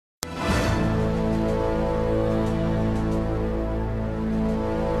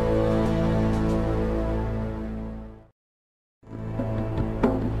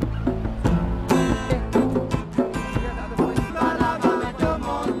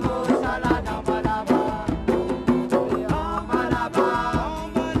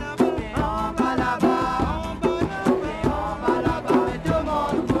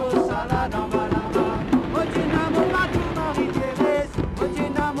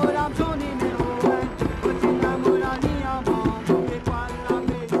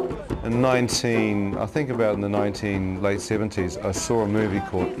I think about in the late 70s, I saw a movie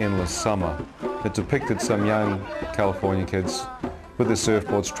called Endless Summer. It depicted some young California kids with their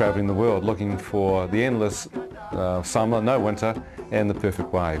surfboards traveling the world looking for the endless summer, no winter, and the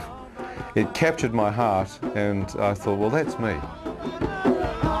perfect wave. It captured my heart, and I thought, well, that's me.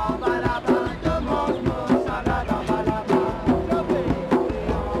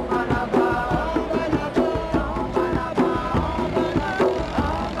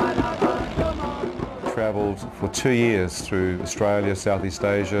 Travelled for 2 years through Australia, Southeast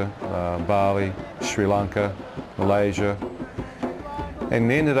Asia, Bali, Sri Lanka, Malaysia,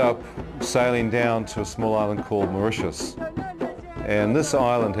 and ended up sailing down to a small island called Mauritius. And this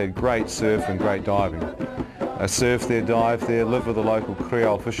island had great surf and great diving. I surfed there, dived there, lived with the local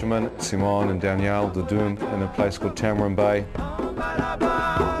Creole fishermen, Simon and Danielle Dadoun, in a place called Tamarin Bay.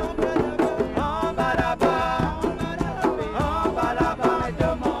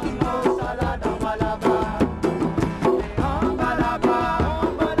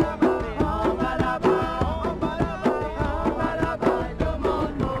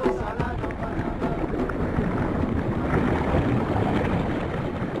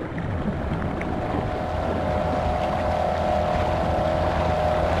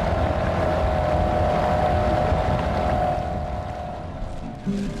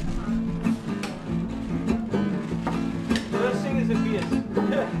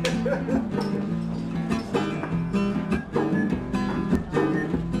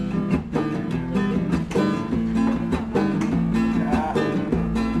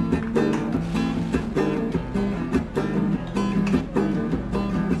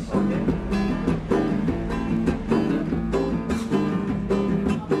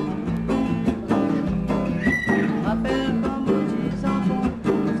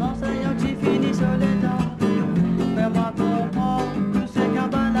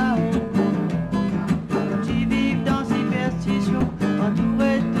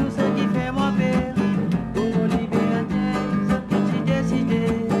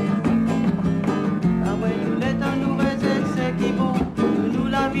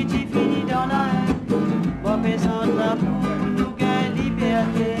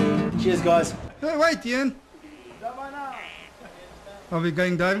 Cheers, guys. Hey, wait, Ian. Are we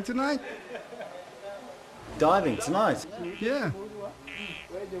going diving tonight? Diving tonight? Yeah.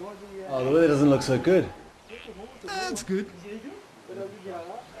 Oh, the weather doesn't look so good. That's good.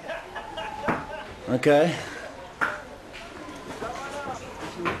 Okay.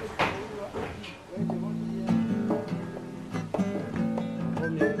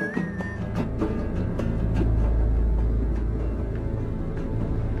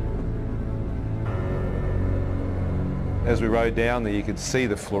 As we rode down there, you could see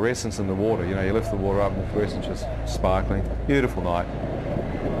the fluorescence in the water. You know, you lift the water up and the fluorescence just sparkling. Beautiful night.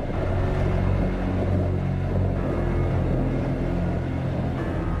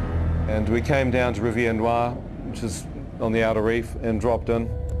 And we came down to Rivière Noire, which is on the outer reef, and dropped in.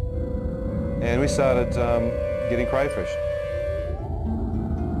 And we started getting crayfish.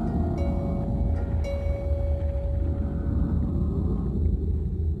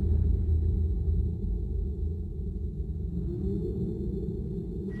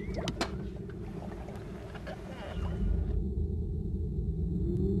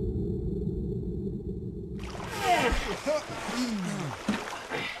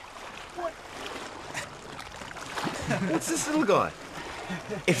 What's this little guy?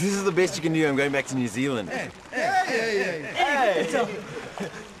 If this is the best you can do, I'm going back to New Zealand. Hey,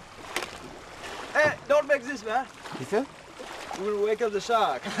 don't make this, man. You feel? We'll wake up the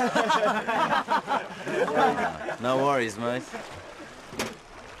shark. No worries, mate.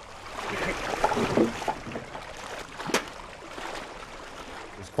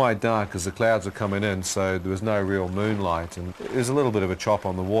 It was quite dark because the clouds were coming in, so there was no real moonlight, and there was a little bit of a chop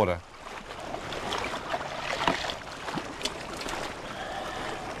on the water.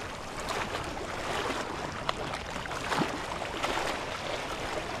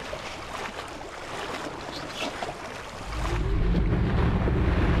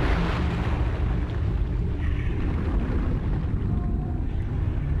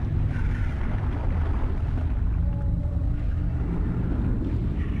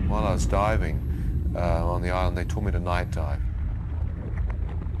 While I was diving on the island, they taught me to night dive.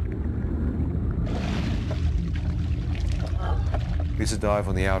 We used to dive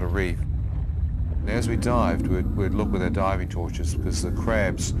on the outer reef. And as we dived, we'd look with our diving torches because the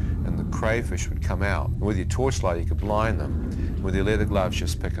crabs and the crayfish would come out. And with your torchlight, you could blind them. With your leather gloves,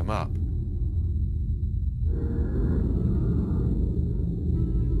 just pick them up.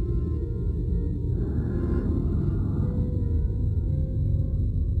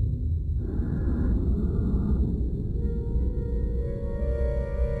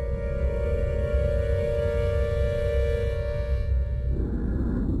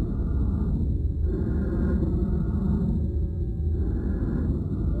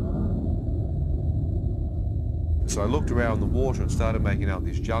 So I looked around the water and started making out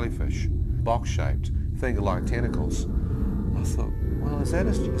these jellyfish, box-shaped, finger-like tentacles. I thought, well, is that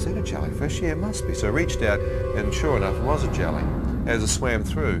a jellyfish? Yeah, it must be. So I reached out, and sure enough, it was a jelly. As I swam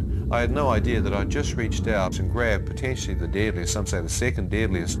through, I had no idea that I'd just reached out and grabbed potentially the deadliest, some say the second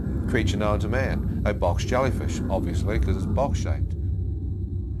deadliest creature known to man, a box jellyfish, obviously, because it's box-shaped.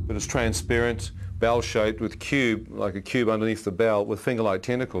 But it's transparent, bell-shaped with like a cube underneath the bell with finger-like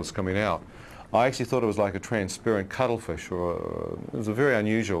tentacles coming out. I actually thought it was like a transparent cuttlefish, or it was a very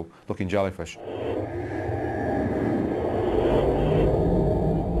unusual looking jellyfish.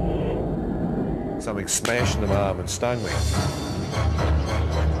 Something smashed into my arm and stung me.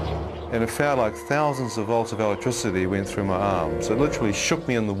 And it felt like thousands of volts of electricity went through my arm. So it literally shook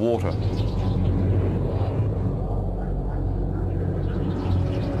me in the water.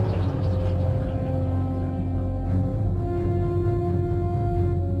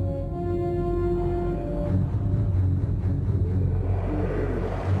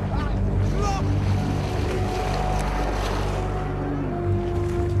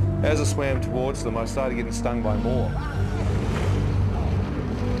 As I swam towards them, I started getting stung by more.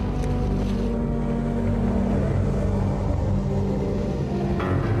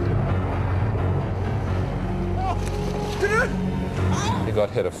 He got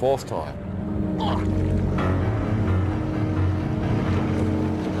hit a fourth time.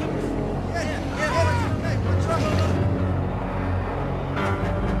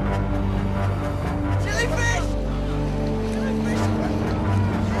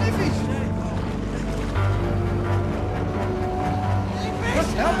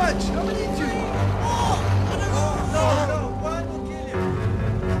 How much? How many did you? No, one will kill you.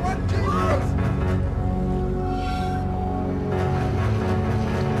 One kilo.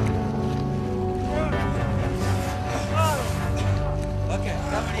 Okay,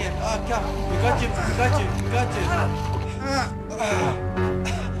 come here. Oh, come. We got you. We got you. We got you.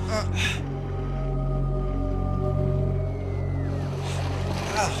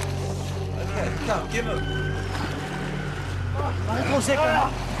 Okay, come. Give him.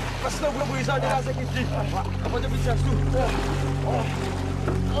 Kasih tahu belum bisa dia sakit ni. Apa dia bisa tu?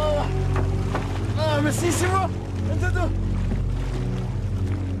 Mesti semua. Itu tu.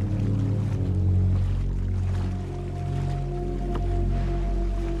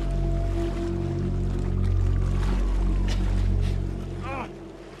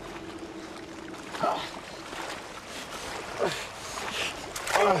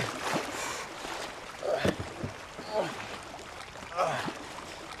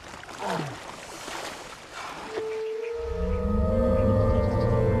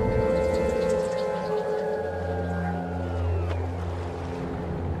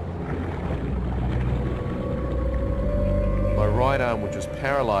 My right arm, which was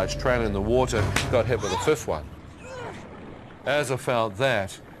paralysed, trailing in the water, got hit with a fifth one. As I felt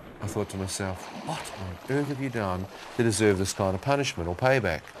that, I thought to myself, what on earth have you done to deserve this kind of punishment or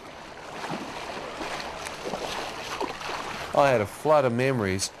payback? I had a flood of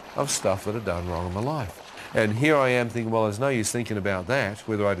memories of stuff that I'd done wrong in my life. And here I am thinking, well, there's no use thinking about that,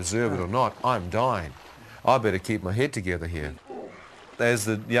 whether I deserve it or not. I'm dying. I better keep my head together here. As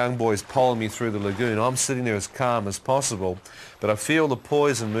the young boys pole me through the lagoon, I'm sitting there as calm as possible, but I feel the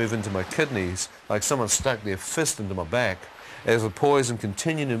poison move into my kidneys, like someone stuck their fist into my back, as the poison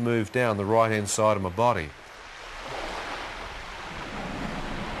continued to move down the right-hand side of my body.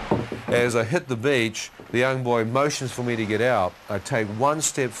 As I hit the beach, the young boy motions for me to get out. I take one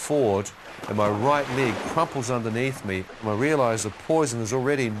step forward, and my right leg crumples underneath me, and I realise the poison has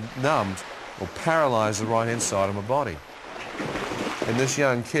already numbed or paralysed the right-hand side of my body. And this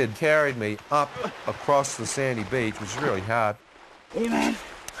young kid carried me up across the sandy beach, which is really hard. Amen.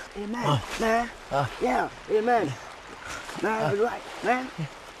 Amen. Man. Yeah. Amen. Man, right, man.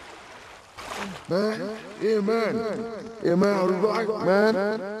 Man, amen. Amen, all right, man.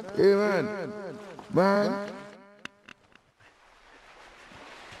 Amen. Man.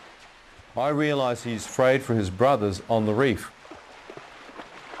 I realise he's afraid for his brothers on the reef.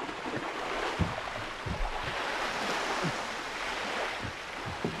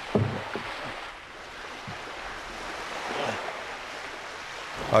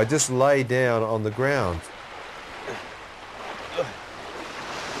 I just lay down on the ground.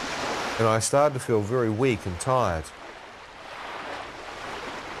 And I started to feel very weak and tired.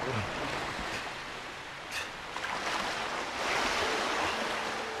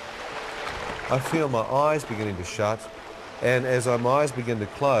 I feel my eyes beginning to shut, and as my eyes begin to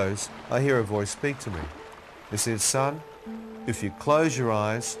close, I hear a voice speak to me. It says, "Son, if you close your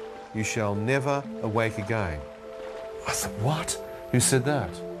eyes, you shall never awake again." I thought, what? Who said that?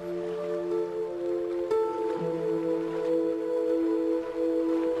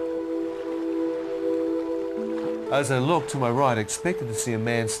 As I looked to my right, I expected to see a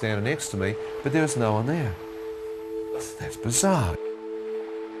man standing next to me, but there was no one there. That's bizarre.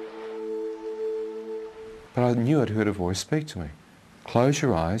 But I knew I'd heard a voice speak to me. Close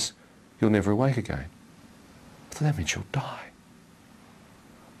your eyes, you'll never awake again. But that means you'll die.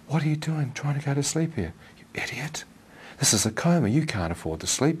 What are you doing trying to go to sleep here? You idiot. This is a coma. You can't afford to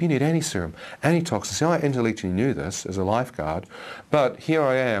sleep. You need anti-serum, antitoxin. See, I intellectually knew this as a lifeguard, but here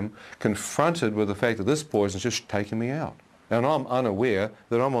I am confronted with the fact that this poison's just taking me out. And I'm unaware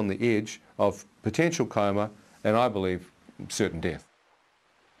that I'm on the edge of potential coma and I believe certain death.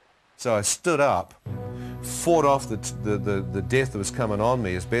 So I stood up, fought off the death that was coming on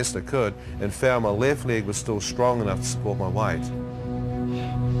me as best I could, and found my left leg was still strong enough to support my weight.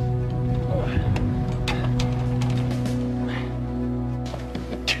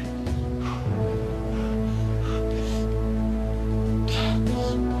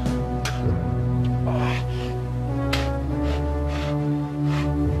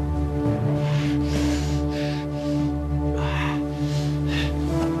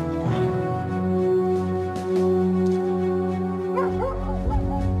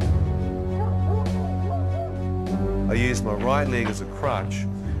 I used my right leg as a crutch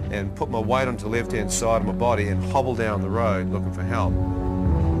and put my weight onto the left-hand side of my body and hobbled down the road looking for help.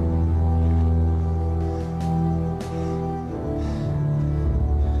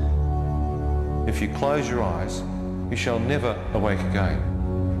 If you close your eyes, you shall never awake again.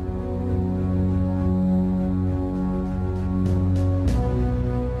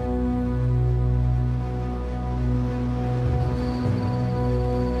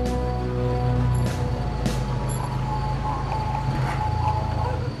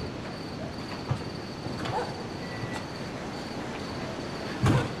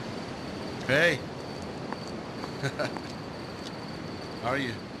 Hey. How are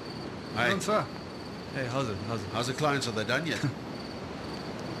you? Hi. Sir. Hey, how's it? How's the clients? Are they done yet?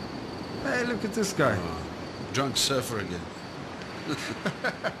 Hey, look at this guy. Drunk surfer again.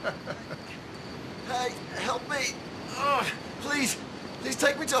 Hey, help me. Oh, please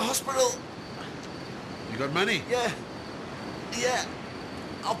take me to a hospital. You got money? Yeah,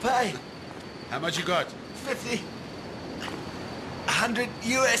 I'll pay. How much you got? 50, 100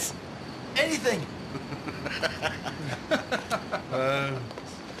 US, anything.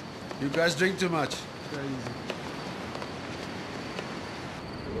 You guys drink too much.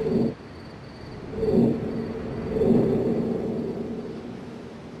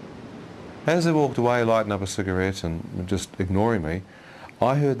 As they walked away, lighting up a cigarette and just ignoring me,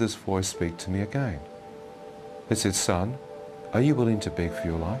 I heard this voice speak to me again. It said, "Son, are you willing to beg for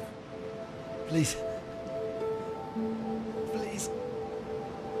your life?" Please. Please.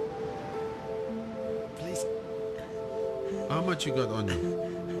 Please. How much you got on you?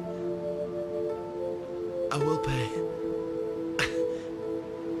 I will pay.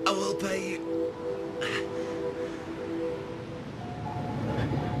 I will pay you.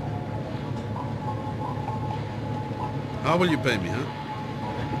 How will you pay me, huh?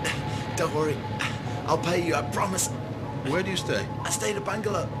 Don't worry. I'll pay you, I promise. Where do you stay? I stayed at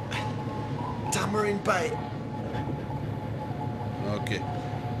Bungalow. Tamarind Bay. Okay.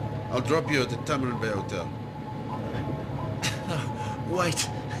 I'll drop you at the Tamarind Bay Hotel. No, wait.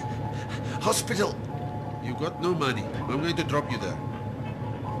 Hospital. You got no money. I'm going to drop you there.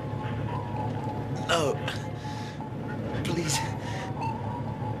 No. Please.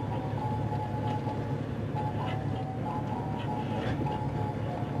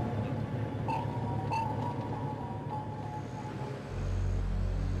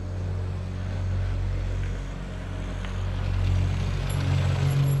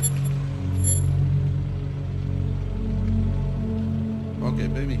 Okay,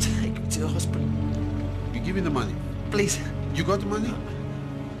 baby. Take me to the hospital. You give me the money. Please. You got the money?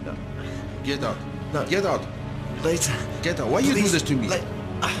 No. Get out. No. Get out. Later. Get out. Why you do this to me? As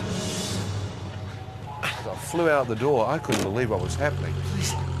I flew out the door, I couldn't believe what was happening.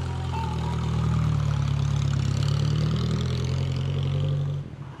 Please.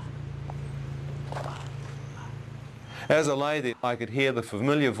 As I lay there, I could hear the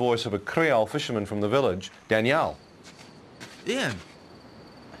familiar voice of a Creole fisherman from the village, Danielle.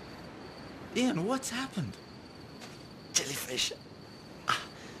 Ian, what's happened? Jellyfish.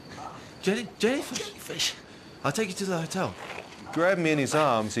 Jellyfish? Jellyfish. I'll take you to the hotel. Grabbed me in his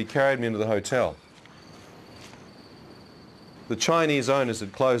arms, he carried me into the hotel. The Chinese owners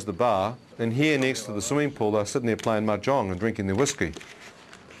had closed the bar, and here next to the swimming pool, they were sitting there playing mahjong and drinking their whiskey.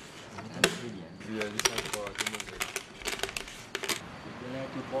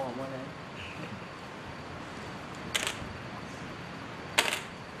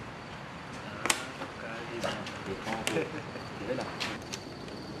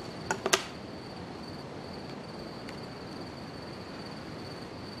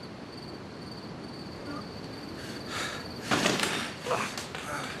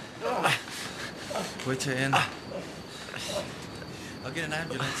 Wait till in. I'll get an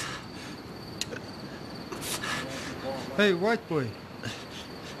ambulance. Hey, white boy.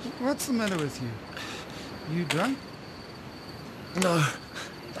 What's the matter with you? You drunk? No.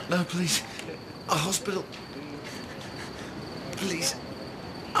 No, please. A hospital. Please.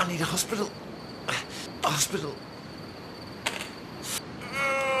 I need a hospital. A hospital.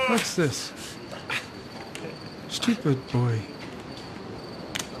 What's this? Stupid boy.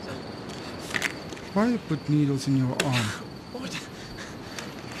 Why you put needles in your arm? What?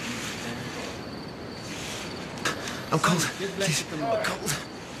 I'm cold. Please. I'm cold.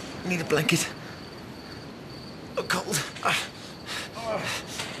 I need a blanket. I'm cold.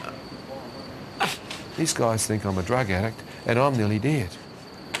 These guys think I'm a drug addict and I'm nearly dead.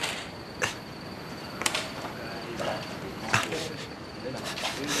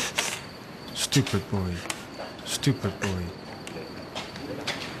 Stupid boy. Stupid boy.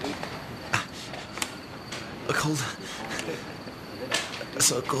 A cold.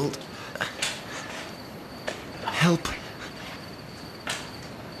 So cold. Help.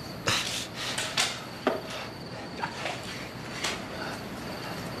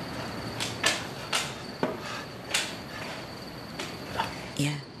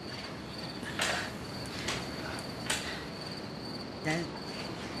 Yeah. Dad,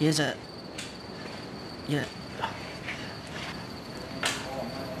 here's a... Yeah.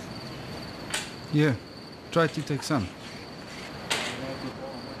 Yeah, try to take some.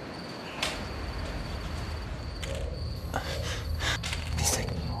 Please take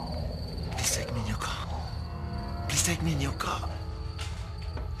me. Please take me in your car. Please take me in your car.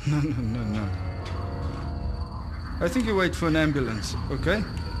 No. I think you wait for an ambulance, okay?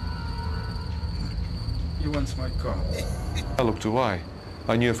 He wants my car. I looked away.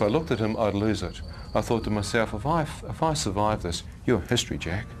 I knew if I looked at him, I'd lose it. I thought to myself, if I survive this, you're history,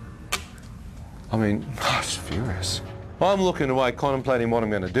 Jack. I mean, I was furious. I'm looking away, contemplating what I'm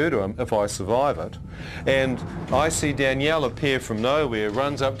going to do to him if I survive it. And I see Danielle appear from nowhere,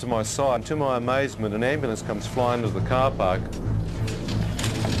 runs up to my side. To my amazement, an ambulance comes flying into the car park.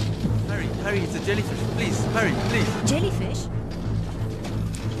 Hurry, it's a jellyfish. Please, hurry, please. Jellyfish?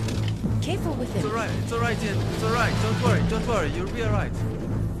 Careful with him. It's all right, Ian. It's all right. Don't worry. You'll be all right.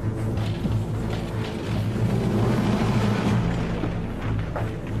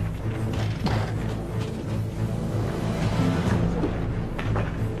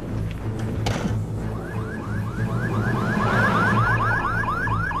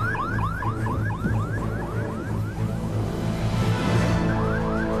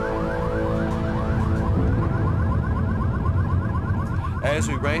 As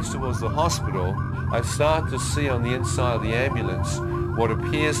we race towards the hospital, I start to see on the inside of the ambulance what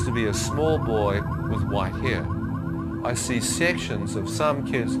appears to be a small boy with white hair. I see sections of some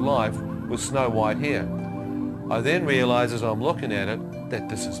kid's life with snow white hair. I then realize as I'm looking at it that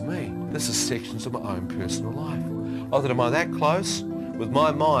this is me. This is sections of my own personal life. I thought, am I that close? With my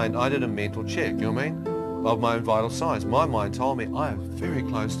mind, I did a mental check, you know what I mean? Of my own vital signs. My mind told me I am very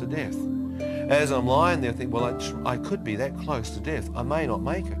close to death. As I'm lying there, I think, well, I could be that close to death. I may not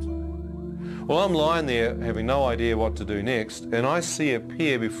make it. Well, I'm lying there having no idea what to do next, and I see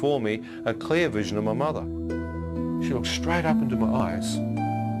appear before me a clear vision of my mother. She looked straight up into my eyes.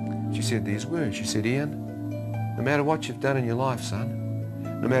 She said these words. She said, Ian, no matter what you've done in your life, son,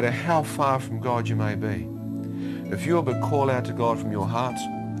 no matter how far from God you may be, if you'll but call out to God from your heart,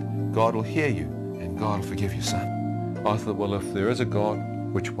 God will hear you and God will forgive you, son. I thought, well, if there is a God,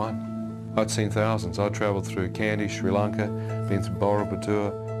 which one? I'd seen thousands. I'd travelled through Kandy, Sri Lanka, been through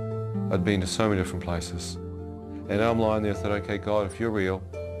Borobudur. I'd been to so many different places. And I'm lying there, I thought, okay, God, if you're real,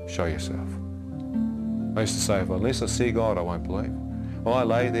 show yourself. I used to say, unless I see God, I won't believe. Well, I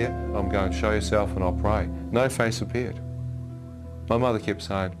lay there, I'm going, show yourself, and I'll pray. No face appeared. My mother kept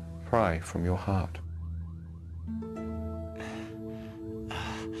saying, pray from your heart.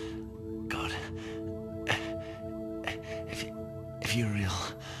 God, if you're real,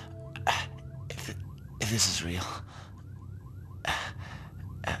 if this is real,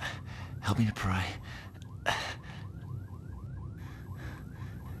 help me to pray.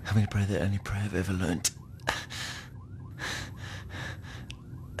 Help me to pray the only prayer I've ever learnt.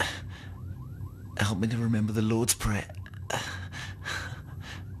 Help me to remember the Lord's Prayer.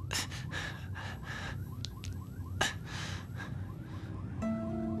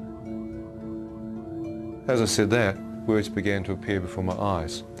 As I said that, words began to appear before my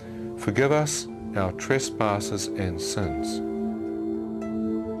eyes. Forgive us our trespasses and sins.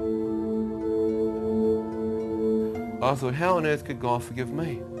 I thought, how on earth could God forgive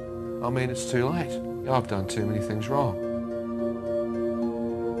me? I mean, it's too late. I've done too many things wrong.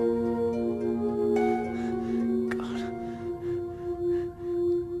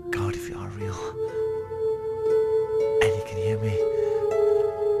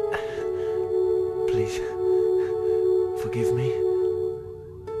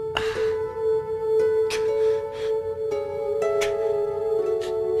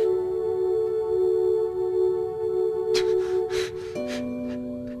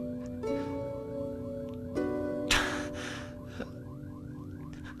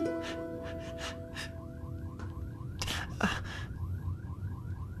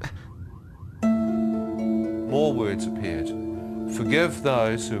 more words appeared. Forgive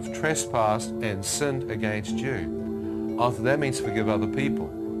those who have trespassed and sinned against you. I thought that means forgive other people.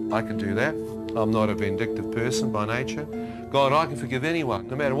 I can do that. I'm not a vindictive person by nature. God, I can forgive anyone.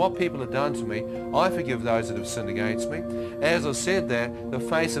 No matter what people have done to me, I forgive those that have sinned against me. As I said that, the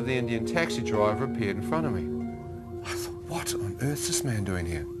face of the Indian taxi driver appeared in front of me. I thought, what on earth is this man doing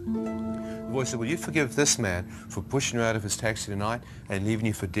here? The voice said, will you forgive this man for pushing you out of his taxi tonight and leaving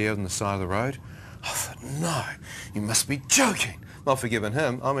you for dead on the side of the road? I thought, no, you must be joking. Not forgiving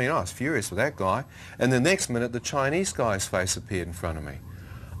him. I mean, I was furious with that guy. And the next minute, the Chinese guy's face appeared in front of me.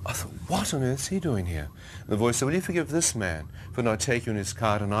 I thought, what on earth is he doing here? And the voice said, will you forgive this man for not taking you in his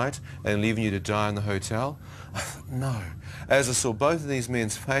car tonight and leaving you to die in the hotel? I thought, no. As I saw both of these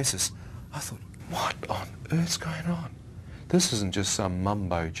men's faces, I thought, what on earth's going on? This isn't just some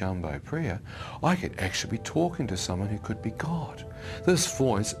mumbo-jumbo prayer. I could actually be talking to someone who could be God. This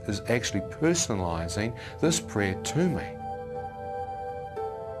voice is actually personalizing this prayer to me.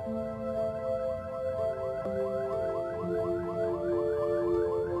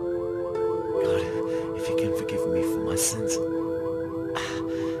 God, if you can forgive me for my sins,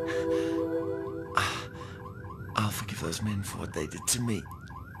 I'll forgive those men for what they did to me.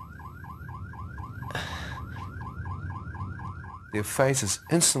 Their faces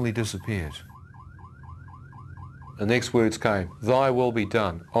instantly disappeared. The next words came, thy will be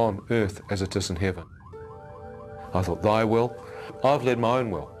done on earth as it is in heaven. I thought, thy will? I've led my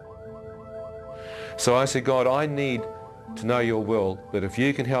own will. So I said, God, I need to know your will, but if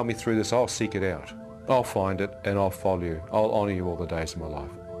you can help me through this, I'll seek it out. I'll find it and I'll follow you. I'll honour you all the days of my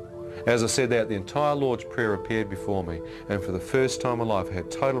life. As I said that, the entire Lord's Prayer appeared before me, and for the first time in my life I had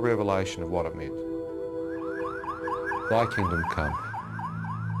total revelation of what it meant. Thy kingdom come,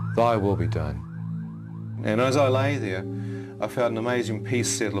 thy will be done. And as I lay there, I felt an amazing peace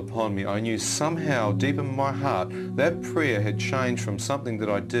settle upon me. I knew somehow, deep in my heart, that prayer had changed from something that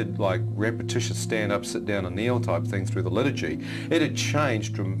I did, like repetitious stand up, sit down and kneel type thing through the liturgy. It had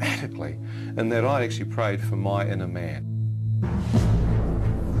changed dramatically, and that I actually prayed for my inner man.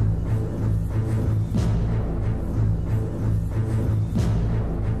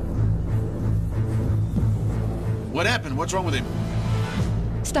 What happened? What's wrong with him?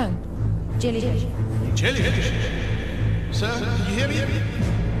 Stung. Jellyfish. Jellyfish? Sir, can you hear me?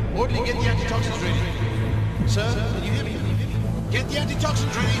 Orderly, get the antitoxins ready. Sir, can you hear me? Get the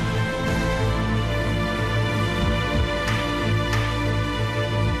antitoxins ready.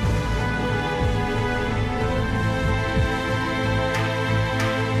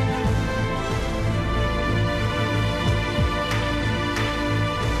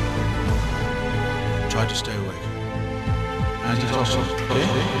 Try to stay awake. Antitoxins, okay?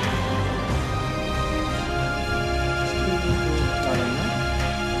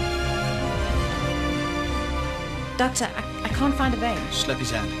 Doctor, I can't find a vein. Slap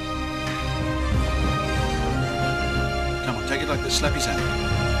his hand. Come on, take it like this. Slap his hand.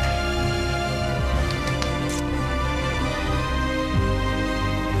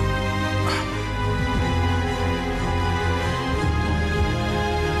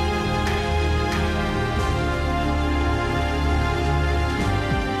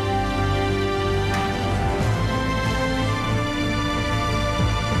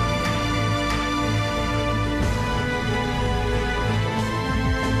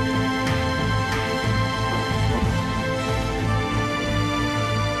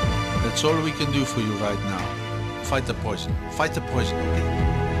 That's all we can do for you right now. Fight the poison. Fight the poison, okay?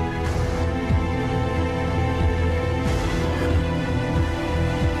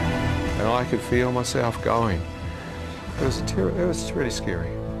 And I could feel myself going. It was really scary.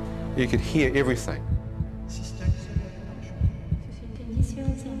 You could hear everything.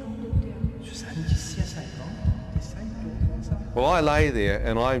 Well, I lay there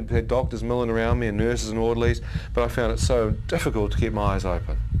and I had doctors milling around me and nurses and orderlies, but I found it so difficult to keep my eyes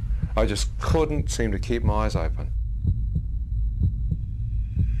open. I just couldn't seem to keep my eyes open.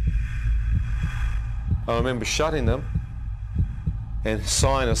 I remember shutting them and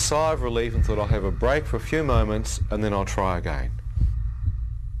sighing a sigh of relief and thought I'll have a break for a few moments and then I'll try again.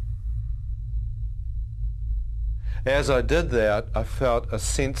 As I did that, I felt a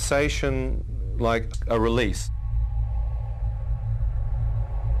sensation like a release.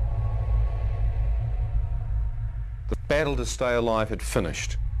 The battle to stay alive had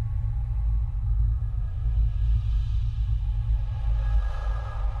finished.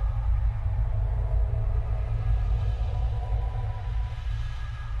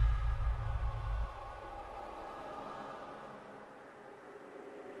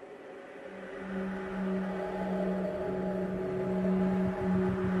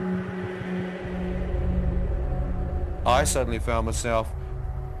 I suddenly found myself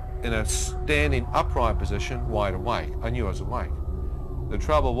in a standing upright position, wide awake. I knew I was awake. The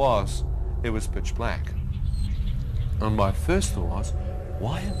trouble was, it was pitch black. And my first thought was,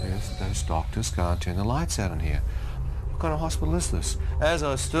 why on earth did those doctors can't turn the lights out in here? What kind of hospital is this? As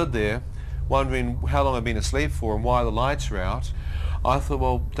I stood there, wondering how long I'd been asleep for and why the lights were out, I thought,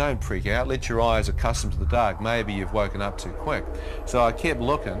 well, don't freak out. Let your eyes accustom to the dark. Maybe you've woken up too quick. So I kept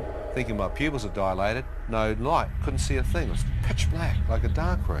looking, thinking my pupils had dilated. No light. Couldn't see a thing. It was pitch black, like a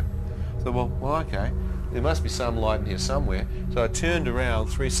dark room. So, well, okay. There must be some light in here somewhere. So I turned around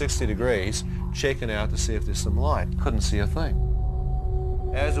 360 degrees, checking out to see if there's some light. Couldn't see a thing.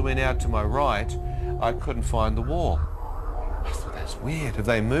 As I went out to my right, I couldn't find the wall. I thought, that's weird. Have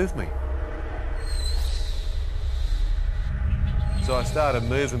they moved me? So I started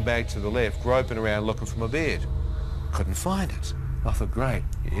moving back to the left, groping around looking for my beard. Couldn't find it. I thought, great,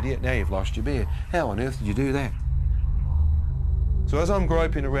 you idiot, now you've lost your beard. How on earth did you do that? So as I'm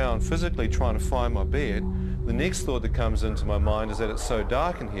groping around physically trying to find my beard, the next thought that comes into my mind is that it's so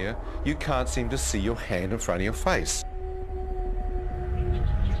dark in here, you can't seem to see your hand in front of your face.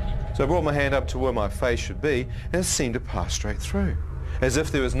 So I brought my hand up to where my face should be, and it seemed to pass straight through, as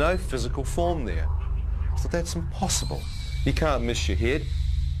if there was no physical form there. I thought, that's impossible. You can't miss your head.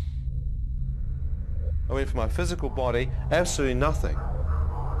 I went for my physical body, absolutely nothing.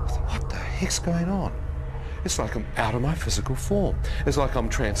 I thought, what the heck's going on? It's like I'm out of my physical form. It's like I'm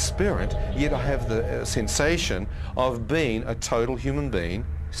transparent, yet I have the sensation of being a total human being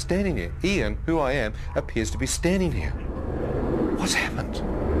standing there. Ian, who I am, appears to be standing here. What's happened?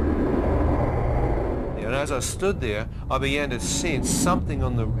 And as I stood there, I began to sense something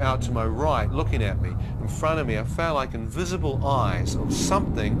out to my right looking at me. In front of me, I felt like invisible eyes of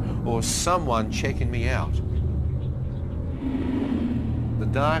something or someone checking me out. The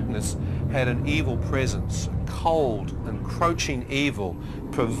darkness had an evil presence, a cold, encroaching evil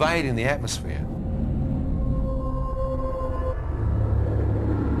pervading the atmosphere.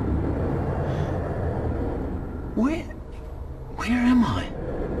 Where am I?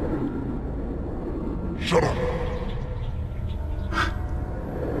 Shut up.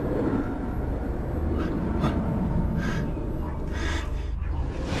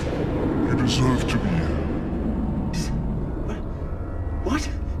 You deserve to be here. What?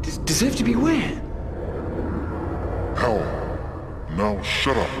 Deserve to be where? Hell. Now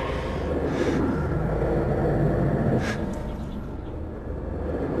shut up.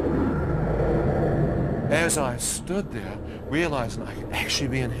 As I stood there, realizing I could actually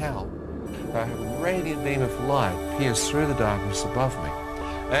be in hell, a radiant beam of light pierced through the darkness above me.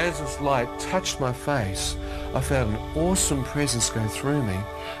 As this light touched my face, I felt an awesome presence go through me,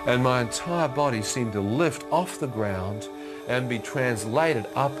 and my entire body seemed to lift off the ground and be translated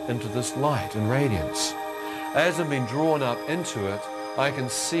up into this light and radiance. As I'm being drawn up into it, I can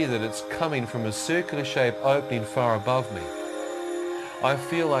see that it's coming from a circular-shaped opening far above me. I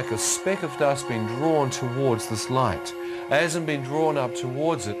feel like a speck of dust being drawn towards this light. As I'm being drawn up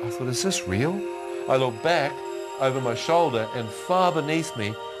towards it, I thought, is this real? I looked back over my shoulder, and far beneath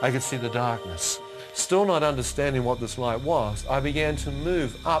me, I could see the darkness. Still not understanding what this light was, I began to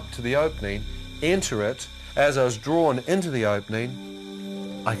move up to the opening, enter it. As I was drawn into the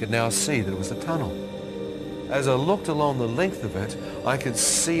opening, I could now see that it was a tunnel. As I looked along the length of it, I could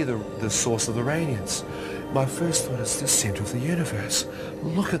see the source of the radiance. My first thought is the center of the universe.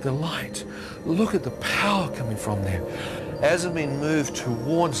 Look at the light. Look at the power coming from there. As I'm being moved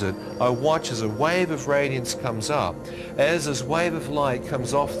towards it, I watch as a wave of radiance comes up. As this wave of light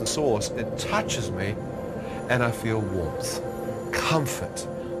comes off the source, it touches me, and I feel warmth, comfort.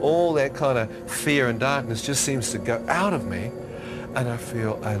 All that kind of fear and darkness just seems to go out of me, and I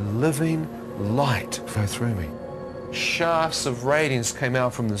feel a living light flow through me. Shafts of radiance came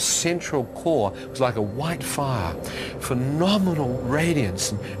out from the central core. It was like a white fire. Phenomenal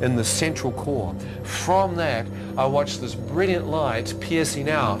radiance in the central core. From that, I watched this brilliant light piercing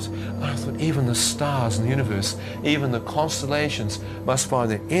out. And I thought, even the stars in the universe, even the constellations must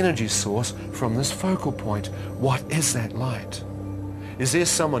find their energy source from this focal point. What is that light? Is there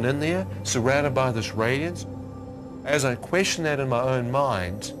someone in there surrounded by this radiance? As I questioned that in my own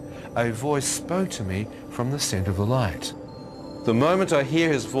mind, a voice spoke to me from the center of the light. The moment I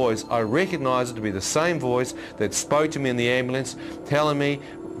hear his voice, I recognize it to be the same voice that spoke to me in the ambulance, telling me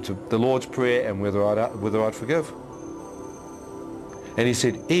to the Lord's Prayer and whether I'd forgive. And he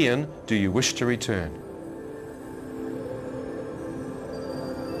said, Ian, do you wish to return?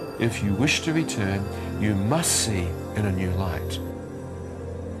 If you wish to return, you must see in a new light.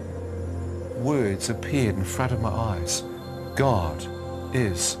 Words appeared in front of my eyes. God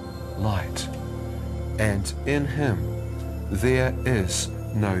is light. and in him there is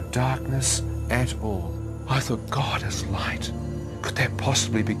no darkness at all. I thought, God is light. Could that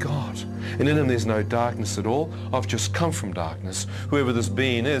possibly be God? And in him there's no darkness at all. I've just come from darkness. Whoever this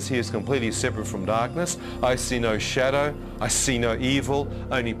being is, he is completely separate from darkness. I see no shadow. I see no evil,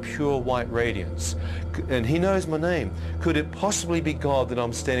 only pure white radiance. And he knows my name. Could it possibly be God that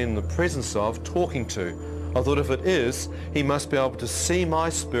I'm standing in the presence of, talking to? I thought if it is, he must be able to see my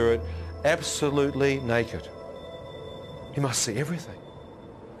spirit absolutely naked. He must see everything.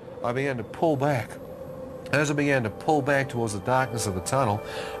 I began to pull back. As I began to pull back towards the darkness of the tunnel,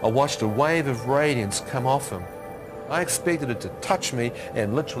 I watched a wave of radiance come off him. I expected it to touch me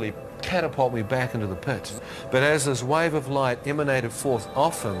and literally catapult me back into the pit. But as this wave of light emanated forth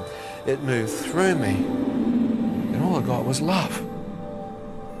off him, it moved through me, and all I got was love.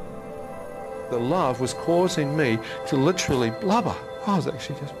 The love was causing me to literally blubber. I was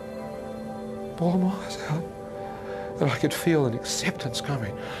actually just bawling my eyes out. And I could feel an acceptance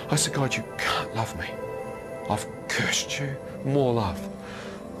coming. I said, God, you can't love me. I've cursed you. More love.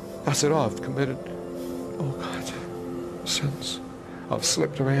 I said, I've committed all kinds of sins. I've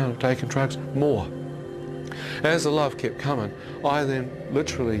slept around and taken drugs. More. As the love kept coming, I then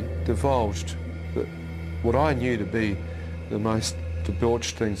literally divulged what I knew to be the most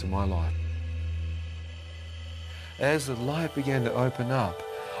debauched things in my life. As the light began to open up,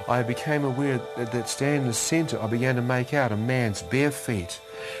 I became aware that standing in the center, I began to make out a man's bare feet.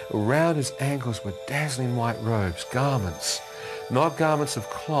 Around his ankles were dazzling white robes, garments, not garments of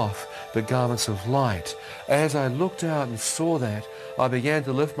cloth, but garments of light. As I looked out and saw that, I began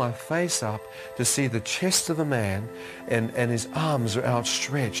to lift my face up to see the chest of the man, and his arms are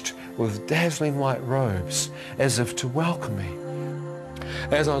outstretched with dazzling white robes, as if to welcome me.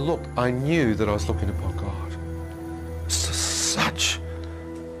 As I looked, I knew that I was looking upon God. Such...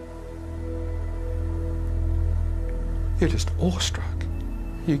 You're just awestruck.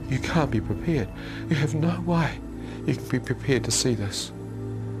 You can't be prepared. You have no way you can be prepared to see this.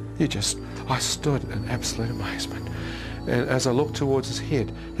 I stood in absolute amazement. And as I looked towards his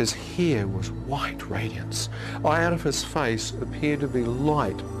hair was white radiance. Out of his face appeared to be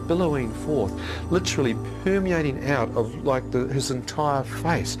light billowing forth, literally permeating out of his entire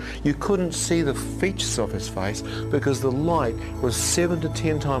face. You couldn't see the features of his face because the light was 7 to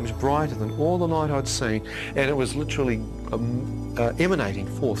 10 times brighter than all the light I'd seen, and it was literally emanating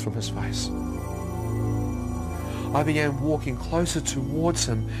forth from his face. I began walking closer towards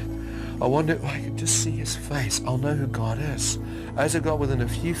him. I wondered if I could just see his face. I'll know who God is. As I got within a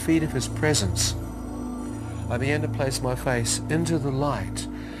few feet of his presence, I began to place my face into the light.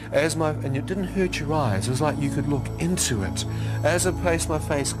 And it didn't hurt your eyes. It was like you could look into it. As I placed my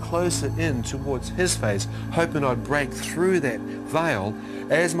face closer in towards his face, hoping I'd break through that veil,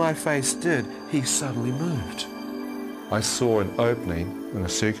 as my face did, he suddenly moved. I saw an opening in a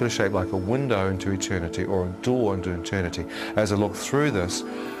circular shape like a window into eternity, or a door into eternity. As I looked through this,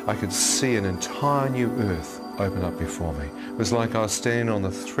 I could see an entire new earth open up before me. It was like I was standing on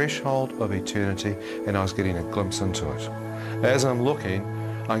the threshold of eternity and I was getting a glimpse into it. As I'm looking,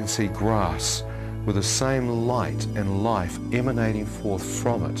 I can see grass with the same light and life emanating forth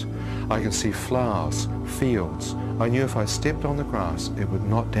from it. I can see flowers, fields. I knew if I stepped on the grass, it would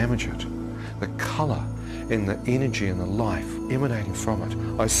not damage it. The colour and the energy and the life emanating from it.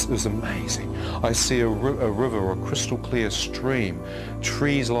 It was amazing. I see a river or a crystal clear stream,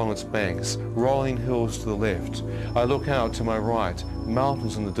 trees along its banks, rolling hills to the left. I look out to my right,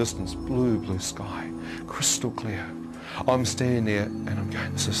 mountains in the distance, blue sky, crystal clear. I'm standing there and I'm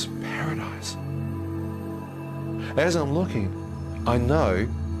going, this is paradise. As I'm looking, I know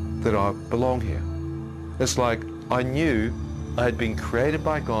that I belong here. It's like I knew I had been created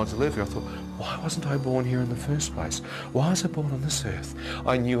by God to live here. I thought, why wasn't I born here in the first place? Why was I born on this earth?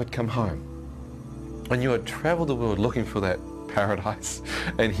 I knew I'd come home. I knew I'd traveled the world looking for that paradise,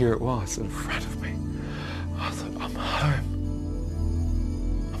 and here it was in front of me. I thought, I'm home.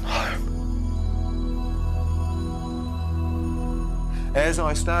 I'm home. As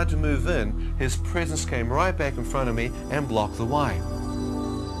I started to move in, his presence came right back in front of me and blocked the way.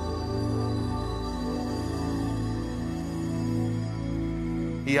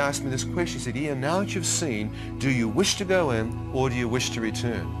 He asked me this question. He said, Ian, now that you've seen, do you wish to go in or do you wish to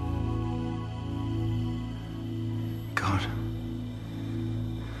return? God,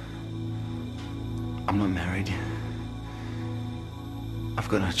 I'm not married. I've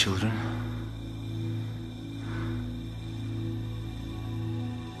got no children.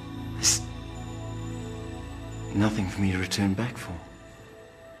 There's nothing for me to return back for.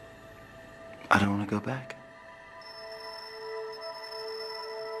 I don't want to go back.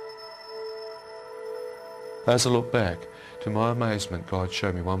 As I look back, to my amazement, God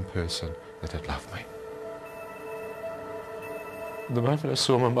showed me one person that had loved me. The moment I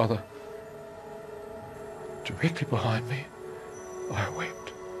saw my mother directly behind me, I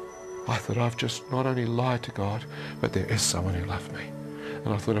wept. I thought, I've just not only lied to God, but there is someone who loved me.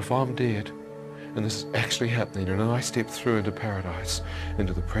 And I thought, if I'm dead, and this is actually happening, and I step through into paradise,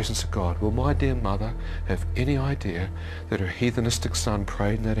 into the presence of God, will my dear mother have any idea that her heathenistic son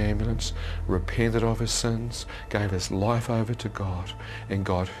prayed in that ambulance, repented of his sins, gave his life over to God, and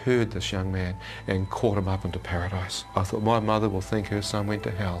God heard this young man and caught him up into paradise? I thought, my mother will think her son went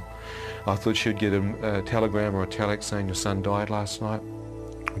to hell. I thought she'd get a telegram or a telex saying, your son died last night.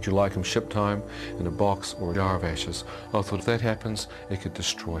 Would you like him shipped home in a box or a jar of ashes? I thought, if that happens, it could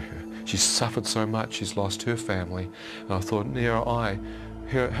destroy her. She's suffered so much, she's lost her family. And I thought,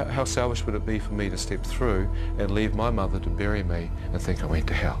 how selfish would it be for me to step through and leave my mother to bury me and think I went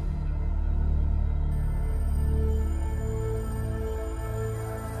to hell?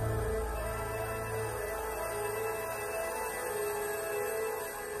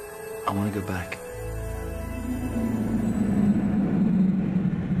 I want to go back.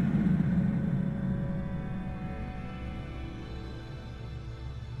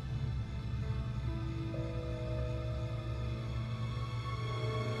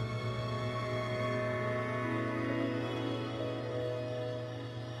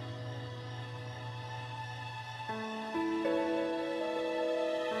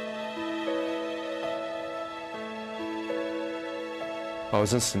 I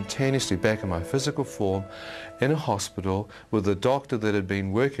was instantaneously back in my physical form in a hospital with the doctor that had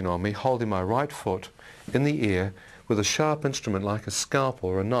been working on me holding my right foot in the air with a sharp instrument like a scalpel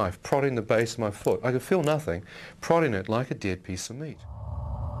or a knife prodding the base of my foot. I could feel nothing, prodding it like a dead piece of meat.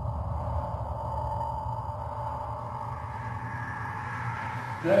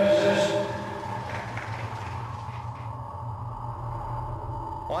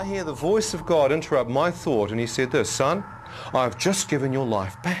 I hear the voice of God interrupt my thought, and he said this, son, I've just given your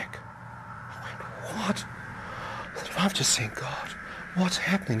life back. I went, what? I said, I've just seen God. What's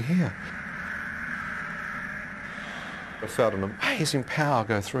happening here? I felt an amazing power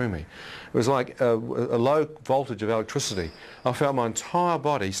go through me. It was like a low voltage of electricity. I felt my entire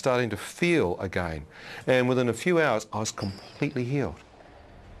body starting to feel again. And within a few hours, I was completely healed.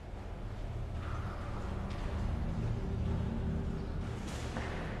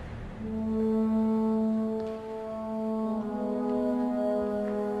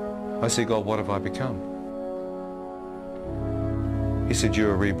 I said, God, what have I become? He said,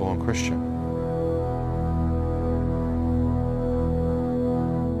 you're a reborn Christian.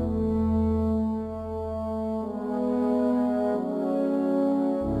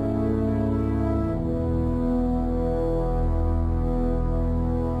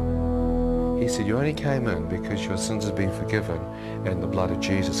 He said, you only came in because your sins have been forgiven and the blood of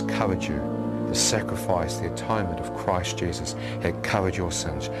Jesus covered you. The sacrifice, the atonement of Christ Jesus had covered your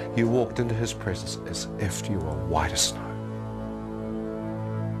sins. You walked into his presence as if you were white as snow.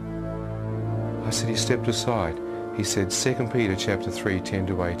 I said, he stepped aside. He said, 2 Peter chapter 3, 10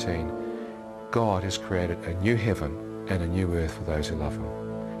 to 18, God has created a new heaven and a new earth for those who love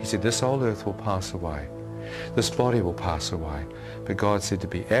him. He said, this old earth will pass away. This body will pass away. But God said to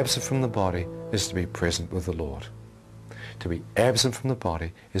be absent from the body is to be present with the Lord. To be absent from the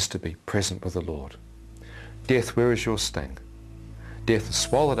body is to be present with the Lord. Death, where is your sting? Death is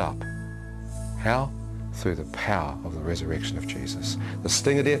swallowed up. How? Through the power of the resurrection of Jesus. The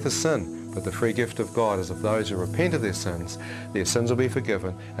sting of death is sin, but the free gift of God is of those who repent of their sins will be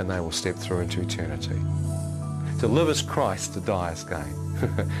forgiven and they will step through into eternity. To live is Christ, to die is gain.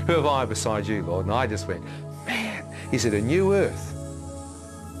 Who have I beside you, Lord? And I just went, man, he said, a new earth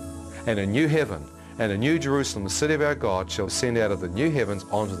and a new heaven and a new Jerusalem, the city of our God, shall ascend out of the new heavens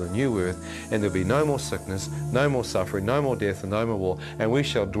onto the new earth, and there'll be no more sickness, no more suffering, no more death, and no more war, and we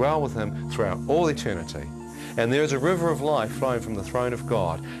shall dwell with him throughout all eternity. And there is a river of life flowing from the throne of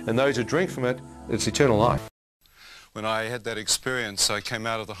God, and those who drink from it, it's eternal life. When I had that experience, I came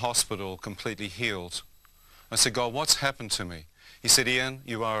out of the hospital completely healed. I said, God, what's happened to me? He said, Ian,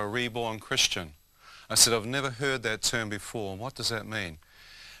 you are a reborn Christian. I said, I've never heard that term before. What does that mean?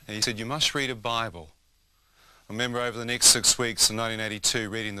 And he said, you must read a Bible. I remember over the next 6 weeks in 1982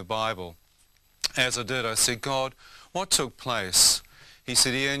 reading the Bible. As I did, I said, God, what took place? He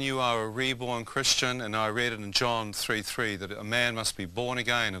said, Ian, you are a reborn Christian, and I read it in John 3:3 that a man must be born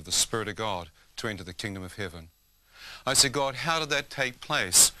again of the Spirit of God to enter the kingdom of heaven. I said, God, how did that take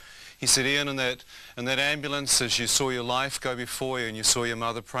place? He said, Ian, in that ambulance, as you saw your life go before you and you saw your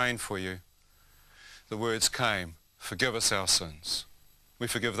mother praying for you, the words came, forgive us our sins. We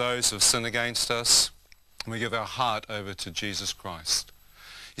forgive those who have sinned against us. and we give our heart over to Jesus Christ.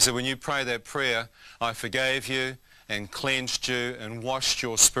 He said, when you pray that prayer, I forgave you and cleansed you and washed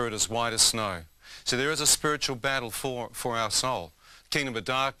your spirit as white as snow. So there is a spiritual battle for our soul. Kingdom of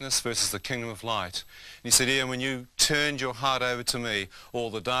darkness versus the kingdom of light. And he said, Ian, when you turned your heart over to me, all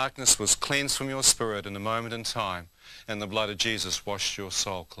the darkness was cleansed from your spirit in a moment in time, and the blood of Jesus washed your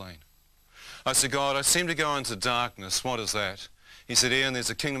soul clean. I said, God, I seem to go into darkness. What is that? He said, Ian, there's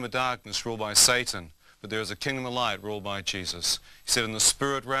a kingdom of darkness ruled by Satan, but there is a kingdom of light ruled by Jesus. He said, in the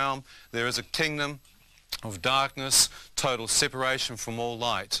spirit realm, there is a kingdom of darkness, total separation from all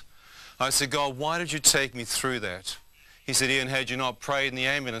light. I said, God, why did you take me through that? He said, Ian, had you not prayed in the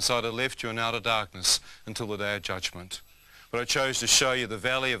ambulance, I'd have left you in outer darkness until the day of judgment. But I chose to show you the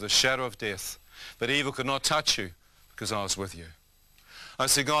valley of the shadow of death. But evil could not touch you because I was with you. I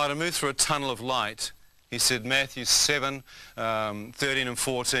said, God, I moved through a tunnel of light. He said, Matthew 7, 13 and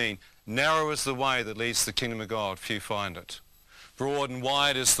 14, narrow is the way that leads to the kingdom of God, few find it. Broad and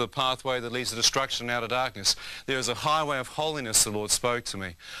wide is the pathway that leads to destruction and outer darkness. There is a highway of holiness, the Lord spoke to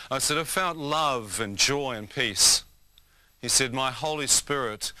me. I said, I felt love and joy and peace. He said, my Holy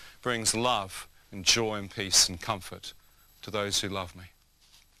Spirit brings love and joy and peace and comfort to those who love me.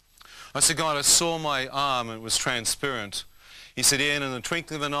 I said, God, I saw my arm and it was transparent. He said, Ian, in the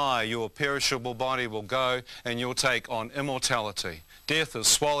twinkling of an eye, your perishable body will go and you'll take on immortality. Death is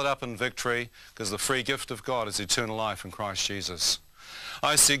swallowed up in victory because the free gift of God is eternal life in Christ Jesus.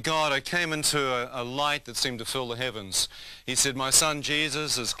 I said, God, I came into a light that seemed to fill the heavens. He said, my son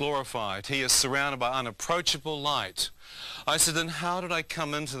Jesus is glorified. He is surrounded by unapproachable light. I said, then how did I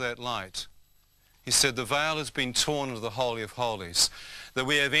come into that light? He said, the veil has been torn into the Holy of Holies, that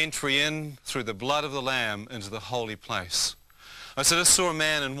we have entry in through the blood of the Lamb into the holy place. I said, I saw a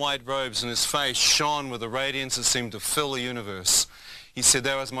man in white robes and his face shone with a radiance that seemed to fill the universe. He said,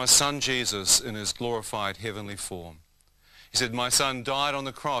 that was my son Jesus in his glorified heavenly form. He said, my son died on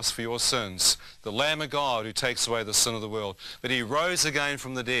the cross for your sins, the Lamb of God who takes away the sin of the world. But he rose again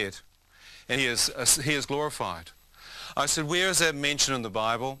from the dead, and he is glorified. I said, where is that mentioned in the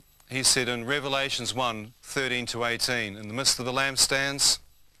Bible? He said, in Revelations 1, 13 to 18, in the midst of the lampstands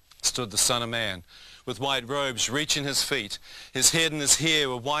stood the Son of Man, with white robes reaching his feet. His head and his hair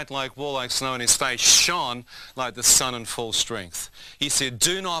were white like wool, like snow, and his face shone like the sun in full strength. He said,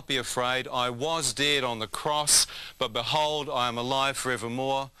 do not be afraid. I was dead on the cross, but behold, I am alive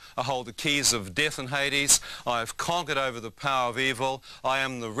forevermore. I hold the keys of death and Hades. I have conquered over the power of evil. I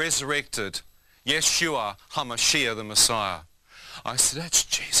am the resurrected Yeshua HaMashiach, the Messiah. I said, that's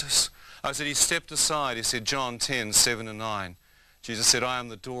Jesus. I said, he stepped aside. He said, John 10, 7 and 9. Jesus said, I am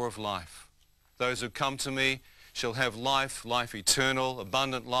the door of life. Those who come to me shall have life, life eternal,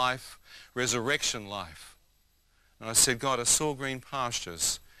 abundant life, resurrection life. And I said, God, I saw green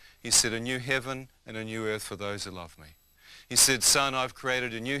pastures. He said, a new heaven and a new earth for those who love me. He said, son, I've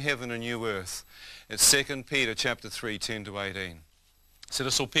created a new heaven and a new earth. It's 2 Peter chapter 3, 10 to 18. He said, I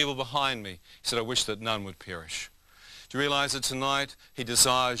saw people behind me. He said, I wish that none would perish. Do you realize that tonight he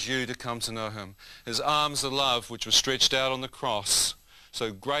desires you to come to know him? His arms of love, which were stretched out on the cross,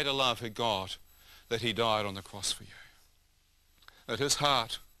 so great a love had God that he died on the cross for you. That his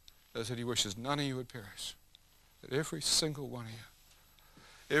heart is that he wishes none of you would perish. That every single one of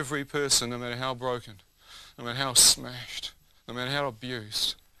you, every person, no matter how broken, no matter how smashed, no matter how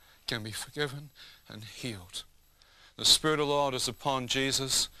abused, can be forgiven and healed. The Spirit of the Lord is upon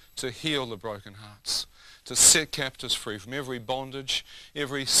Jesus to heal the broken hearts, to set captives free from every bondage,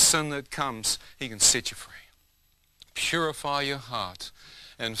 every sin that comes. He can set you free. Purify your heart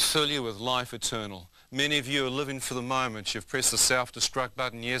and fill you with life eternal. Many of you are living for the moment. You've pressed the self-destruct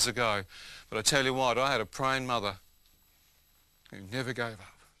button years ago. But I tell you what, I had a praying mother who never gave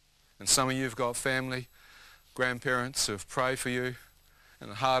up. And some of you have got family, grandparents who have prayed for you.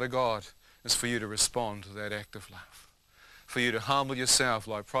 And the heart of God is for you to respond to that act of love. For you to humble yourself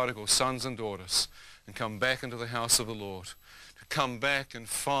like prodigal sons and daughters and come back into the house of the Lord. To come back and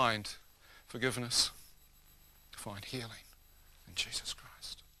find forgiveness, to find healing in Jesus Christ.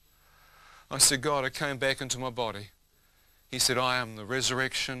 I said, God, I came back into my body. He said, I am the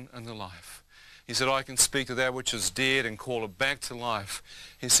resurrection and the life. He said, I can speak to that which is dead and call it back to life.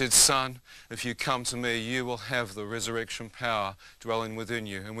 He said, son, if you come to me, you will have the resurrection power dwelling within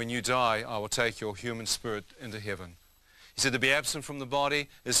you. And when you die, I will take your human spirit into heaven. He said, to be absent from the body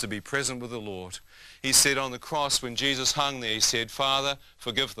is to be present with the Lord. He said on the cross when Jesus hung there, he said, Father,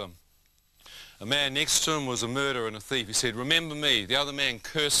 forgive them. A man next to him was a murderer and a thief. He said, remember me. The other man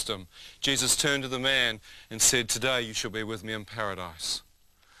cursed him. Jesus turned to the man and said, today you shall be with me in paradise.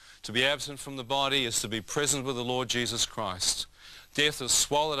 To be absent from the body is to be present with the Lord Jesus Christ. Death is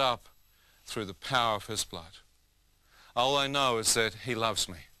swallowed up through the power of his blood. All I know is that he loves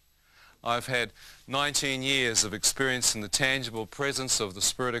me. I've had 19 years of experience in the tangible presence of the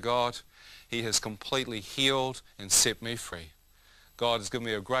Spirit of God. He has completely healed and set me free. God has given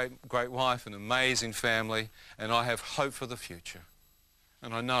me a great wife, an amazing family, and I have hope for the future.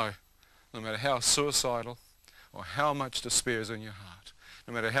 And I know, no matter how suicidal or how much despair is in your heart,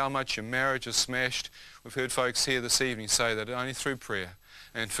 no matter how much your marriage is smashed, we've heard folks here this evening say that only through prayer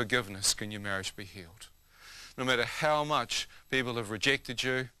and forgiveness can your marriage be healed. No matter how much people have rejected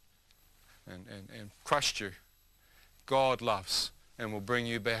you and crushed you, God loves and will bring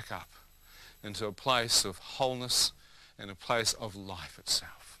you back up into a place of wholeness and a place of life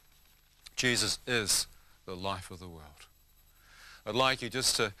itself. Jesus is the life of the world. I'd like you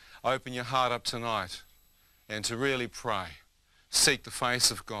just to open your heart up tonight and to really pray. Seek the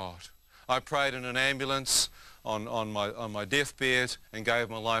face of God. I prayed in an ambulance on my deathbed and gave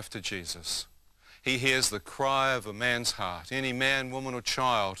my life to Jesus. He hears the cry of a man's heart. Any man, woman or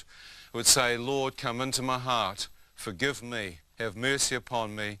child would say, Lord, come into my heart, forgive me, have mercy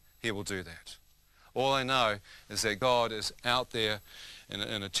upon me. He will do that. All I know is that God is out there in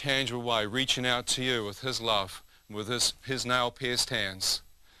a tangible way, reaching out to you with his love, with his nail-pierced hands,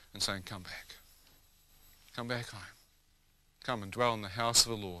 and saying, come back. Come back home. Come and dwell in the house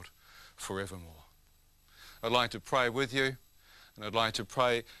of the Lord forevermore. I'd like to pray with you, and I'd like to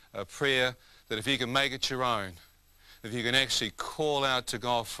pray a prayer that if you can make it your own, if you can actually call out to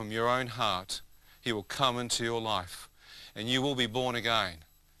God from your own heart, he will come into your life, and you will be born again.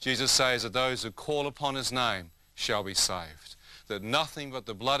 Jesus says that those who call upon his name shall be saved, that nothing but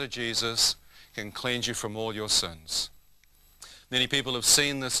the blood of Jesus can cleanse you from all your sins. Many people have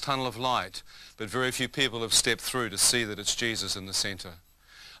seen this tunnel of light, but very few people have stepped through to see that it's Jesus in the center.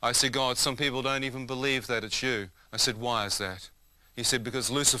 I said, God, some people don't even believe that it's you. I said, why is that? He said, because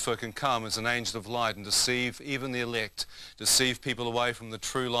Lucifer can come as an angel of light and deceive even the elect, deceive people away from the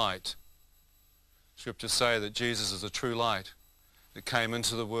true light. Scriptures say that Jesus is the true light that came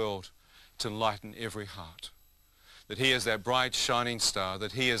into the world to enlighten every heart. That he is that bright shining star,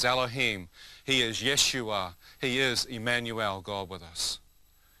 that he is Elohim, he is Yeshua, he is Emmanuel, God with us.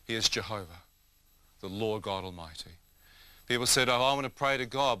 He is Jehovah, the Lord God Almighty. People said, oh, I want to pray to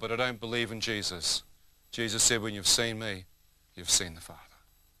God, but I don't believe in Jesus. Jesus said, when you've seen me, you've seen the Father.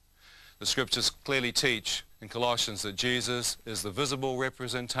 The scriptures clearly teach in Colossians that Jesus is the visible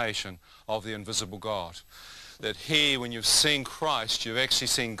representation of the invisible God. That he, when you've seen Christ, you've actually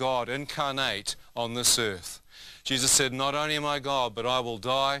seen God incarnate on this earth. Jesus said, not only am I God, but I will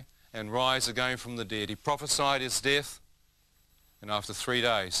die and rise again from the dead. He prophesied his death, and after 3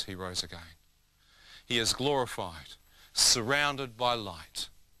 days he rose again. He is glorified, surrounded by light.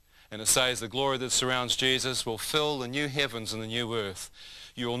 And it says the glory that surrounds Jesus will fill the new heavens and the new earth.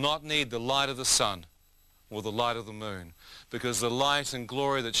 You will not need the light of the sun or the light of the moon, because the light and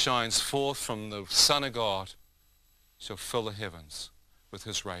glory that shines forth from the Son of God shall fill the heavens with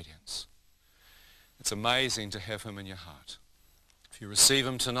his radiance. It's amazing to have him in your heart. If you receive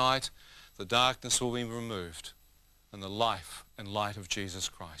him tonight, the darkness will be removed and the life and light of Jesus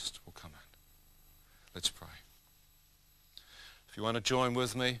Christ will come in. Let's pray. If you want to join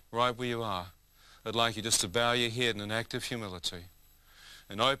with me right where you are, I'd like you just to bow your head in an act of humility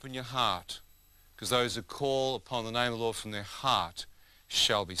and open your heart, because those who call upon the name of the Lord from their heart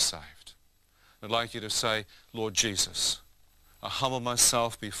shall be saved. I'd like you to say, Lord Jesus, I humble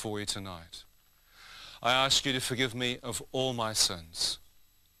myself before you tonight. I ask you to forgive me of all my sins.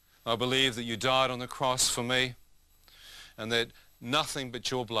 I believe that you died on the cross for me and that nothing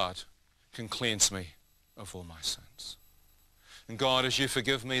but your blood can cleanse me of all my sins. And God, as you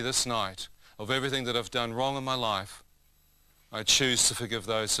forgive me this night of everything that I've done wrong in my life, I choose to forgive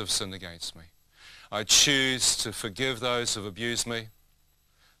those who have sinned against me. I choose to forgive those who have abused me,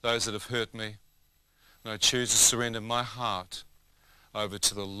 those that have hurt me, and I choose to surrender my heart over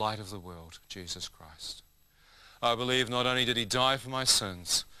to the light of the world, Jesus Christ. I believe not only did he die for my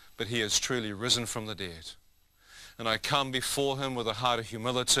sins, but he has truly risen from the dead. And I come before him with a heart of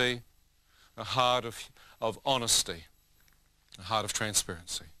humility, a heart of honesty, a heart of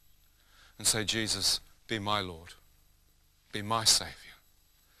transparency, and say, Jesus, be my Lord, be my Savior,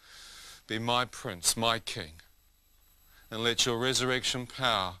 be my Prince, my King, and let your resurrection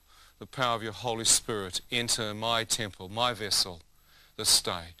power, the power of your Holy Spirit, enter my temple, my vessel, this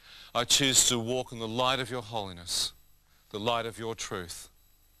day. I choose to walk in the light of your holiness, the light of your truth,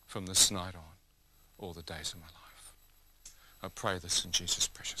 from this night on, all the days of my life. I pray this in Jesus'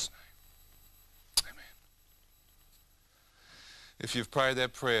 precious name. Amen. If you've prayed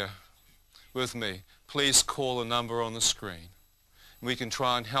that prayer with me, please call the number on the screen. We can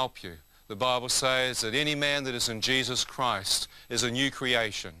try and help you. The Bible says that any man that is in Jesus Christ is a new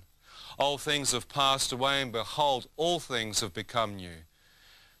creation. Old things have passed away, and behold, all things have become new.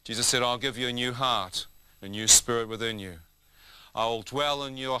 Jesus said, I'll give you a new heart, a new spirit within you. I will dwell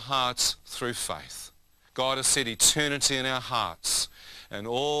in your hearts through faith. God has set eternity in our hearts, and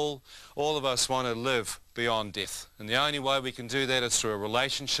all of us want to live beyond death. And the only way we can do that is through a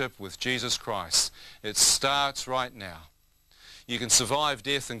relationship with Jesus Christ. It starts right now. You can survive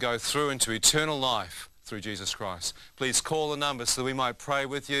death and go through into eternal life through Jesus Christ. Please call the number so that we might pray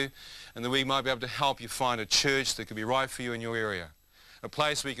with you and that we might be able to help you find a church that could be right for you in your area. A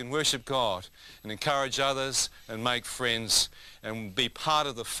place where you can worship God and encourage others and make friends and be part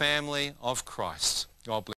of the family of Christ. God bless.